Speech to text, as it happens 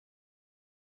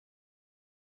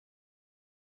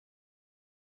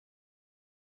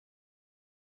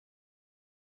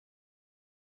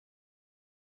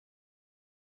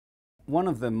One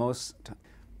of the most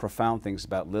profound things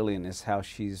about Lillian is how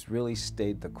she's really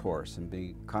stayed the course and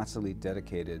be constantly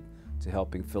dedicated to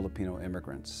helping Filipino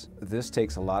immigrants. This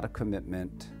takes a lot of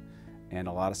commitment and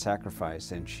a lot of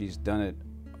sacrifice, and she's done it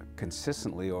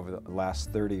consistently over the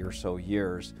last 30 or so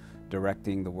years,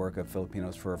 directing the work of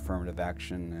Filipinos for Affirmative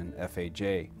Action and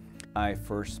FAJ. I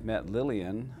first met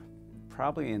Lillian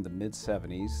probably in the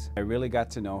mid-70s. I really got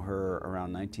to know her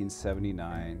around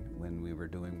 1979 when we were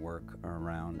doing work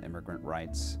around immigrant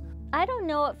rights. I don't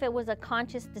know if it was a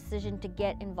conscious decision to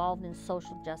get involved in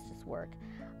social justice work.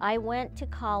 I went to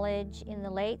college in the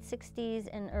late 60s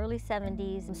and early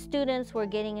 70s. Students were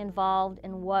getting involved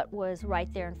in what was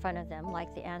right there in front of them,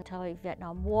 like the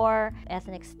anti-Vietnam War,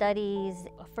 ethnic studies,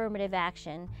 affirmative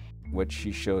action. What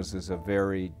she shows is a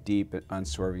very deep and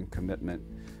unswerving commitment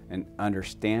and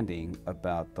understanding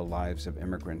about the lives of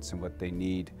immigrants and what they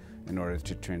need in order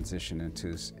to transition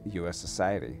into U.S.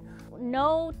 society.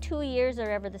 No 2 years are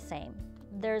ever the same.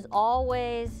 There's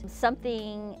always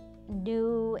something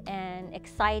new and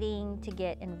exciting to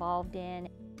get involved in.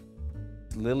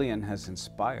 Lillian has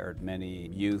inspired many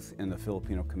youth in the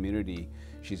Filipino community.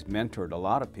 She's mentored a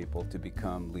lot of people to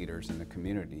become leaders in the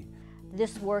community.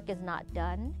 This work is not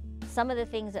done. Some of the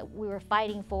things that we were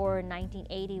fighting for in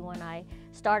 1980 when I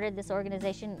started this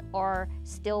organization are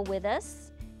still with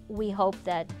us. We hope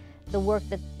that the work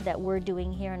that we're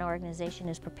doing here in our organization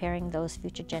is preparing those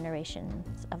future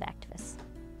generations of activists.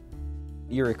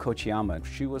 Yuri Kochiyama,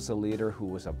 she was a leader who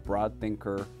was a broad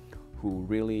thinker, who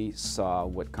really saw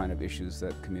what kind of issues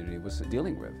that community was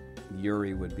dealing with.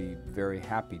 Yuri would be very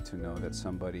happy to know that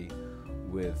somebody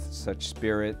with such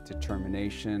spirit,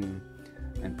 determination,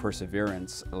 and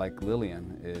perseverance like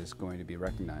Lillian is going to be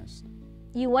recognized.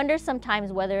 You wonder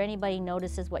sometimes whether anybody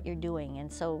notices what you're doing,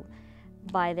 and so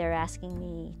by their asking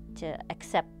me to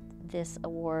accept this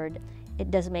award,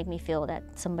 it does make me feel that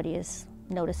somebody is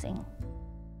noticing.